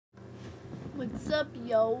What's up,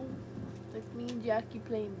 yo? It's me and Jackie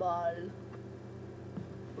playing ball.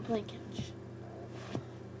 We're playing catch.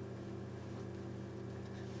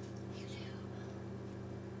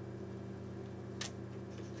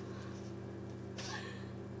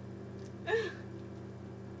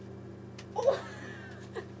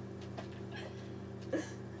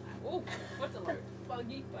 Oh, what's alert?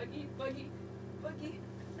 Buggy.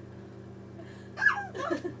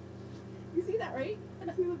 You see that, right?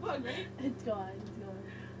 You see the bug, right? It's gone.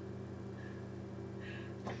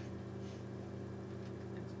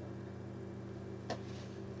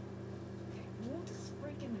 Move this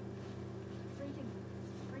freaking.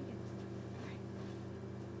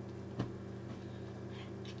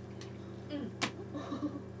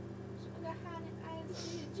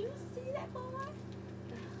 Did you see that boy?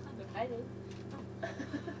 I did.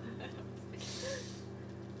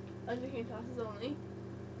 Underhand tosses only.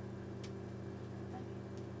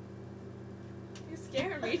 You're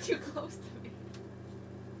scaring me too close to me.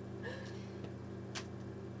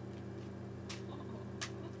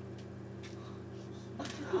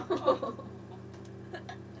 Oh.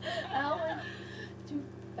 That went too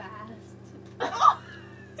fast.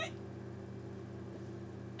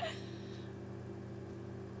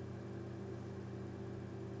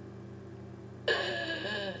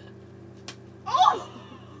 Oh!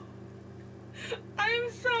 I am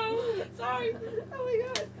so sorry. Oh my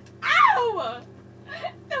god. Ow!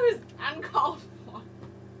 That was uncalled for. I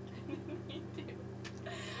didn't mean to.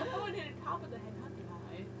 I wanted to hit the top of the head, not the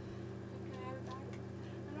eye. Can I have it back?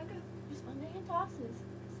 I'm not gonna. Just underhand tosses.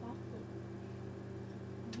 Softly.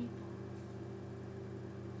 Meatballs.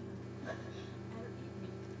 I don't eat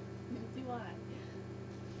meat. Neither do I.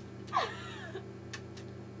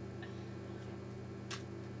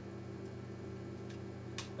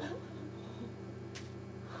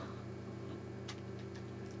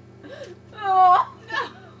 Oh!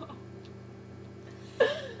 No!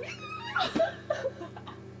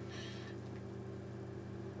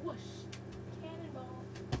 Whoosh. Cannonball.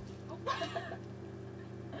 Oh.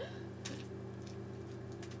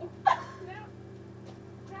 Now,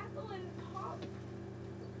 crackle and pop.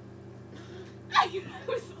 I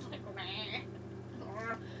was like,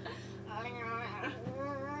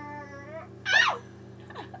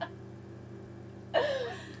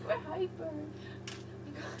 We're hyper.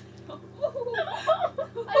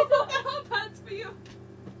 I thought that that's for you.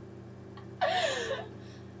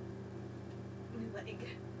 My leg.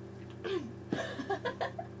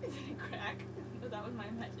 Did it crack? No, that was my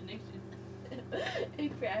imagination.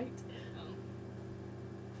 It cracked.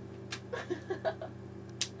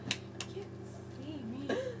 You can't see me.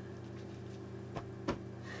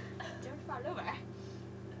 Don't fall over.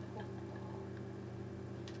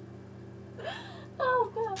 Oh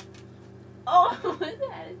god. Oh, what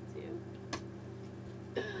attitude.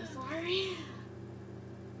 I'm sorry.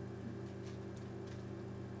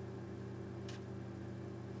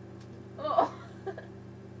 Oh.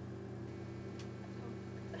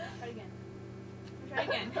 Try it again. Try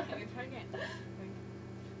again. Try again.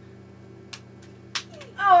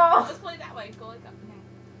 Oh. Let's play that way. Go like up. Okay.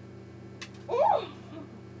 Oh.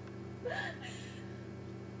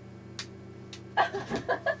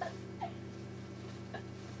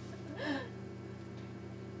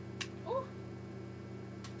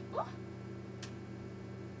 Oh.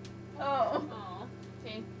 Oh. Oh.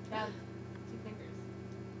 Okay. Down. 2 fingers.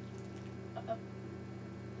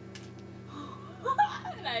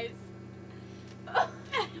 Nice.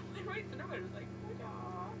 Went right through it. It was like,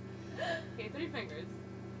 oh. Okay, 3 fingers.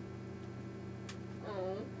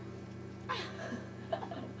 Oh.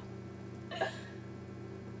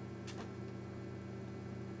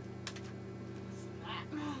 Snap.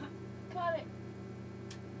 Got it.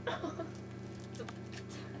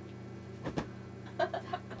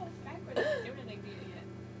 Stop going backwards. I didn't do it yet.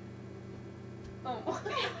 Oh.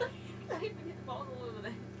 I even hit the ball all over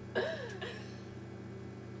there.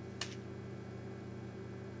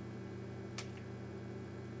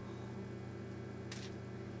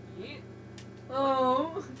 Yeah.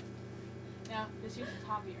 Oh. Now, just use the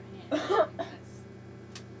top of your hand. Like this.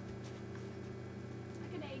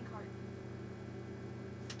 Like an egg carton.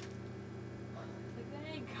 Like an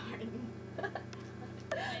egg carton.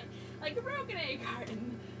 Like a broken egg carton.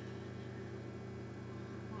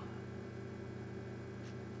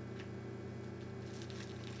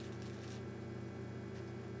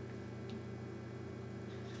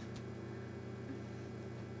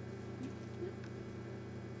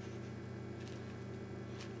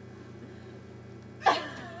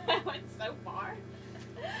 I went so far.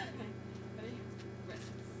 Okay. Ready?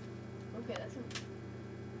 Wrists. Okay, that's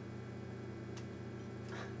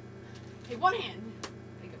Take one hand.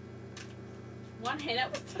 Take one hand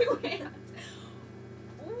out with two hands.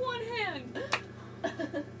 One hand.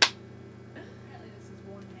 Apparently this is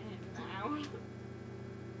one hand now.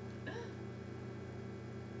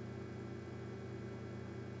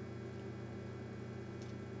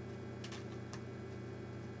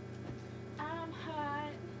 I'm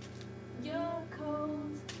hot, you're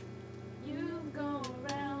cold. You go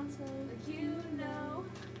around like you know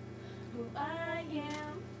who I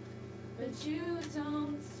am, but you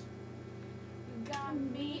don't. You got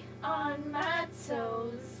me on my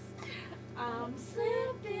toes. I'm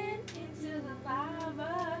slipping into the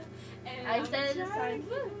lava, and I I'm said it trying sounds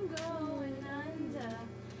to keep going under.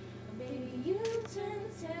 Baby, you turn the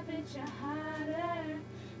temperature hotter,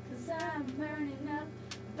 'cause I'm burning up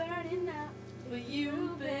for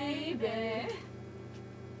you, baby.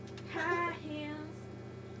 High heels,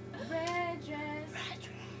 red dress,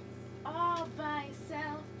 all by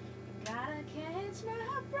yourself. Gotta catch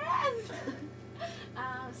my breath.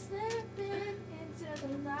 I'm slipping into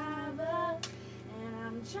the lava, and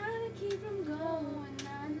I'm trying to keep from going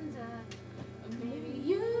under. Maybe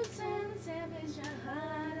you turn the temperature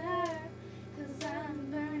hotter, 'cause I'm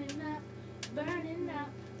burning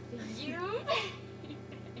up for you.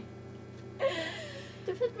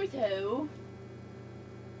 To flip my toe.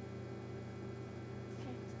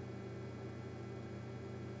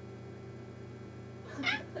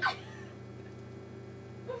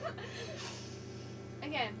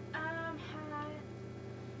 Again. I'm hot,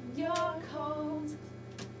 you're cold.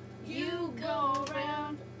 You go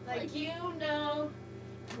around like you know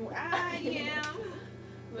who I am,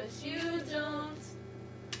 but you don't.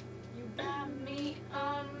 You got me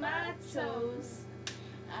on my toes.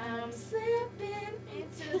 I'm slipping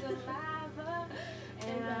into the lava,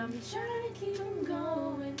 and I'm trying to keep from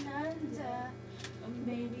going under.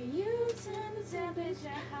 Maybe you turn the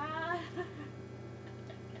temperature high,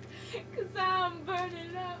 'cause I'm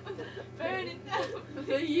burning up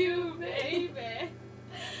for you, baby.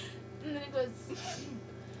 And then it goes,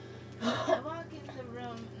 I walk in the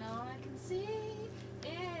room, and all I can see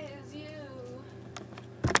is you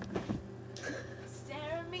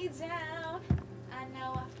staring me down. I know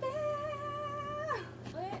I feel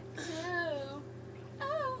it too.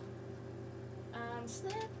 Oh, I'm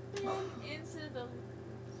slipping into the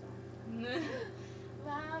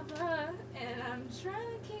lava, and I'm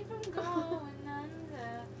trying to keep from going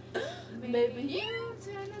under. Maybe you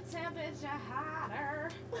turn the temperature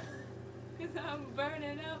hotter, 'cause I'm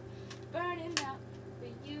burning up for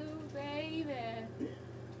you, baby.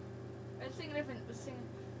 Let's sing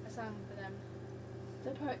a song for them.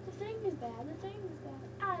 The thing is bad, the thing is bad.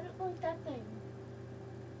 I don't like that thing.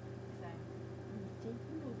 Did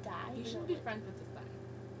you die? You shouldn't be friends with this thing.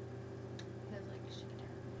 Because, like, she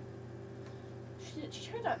can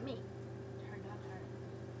She turned on me. turned on her.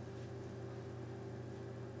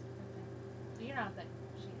 Okay. So you're not a thing.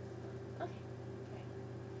 She is. Okay. Okay.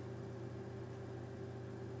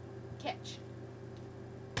 Catch.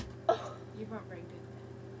 Oh. You weren't very good.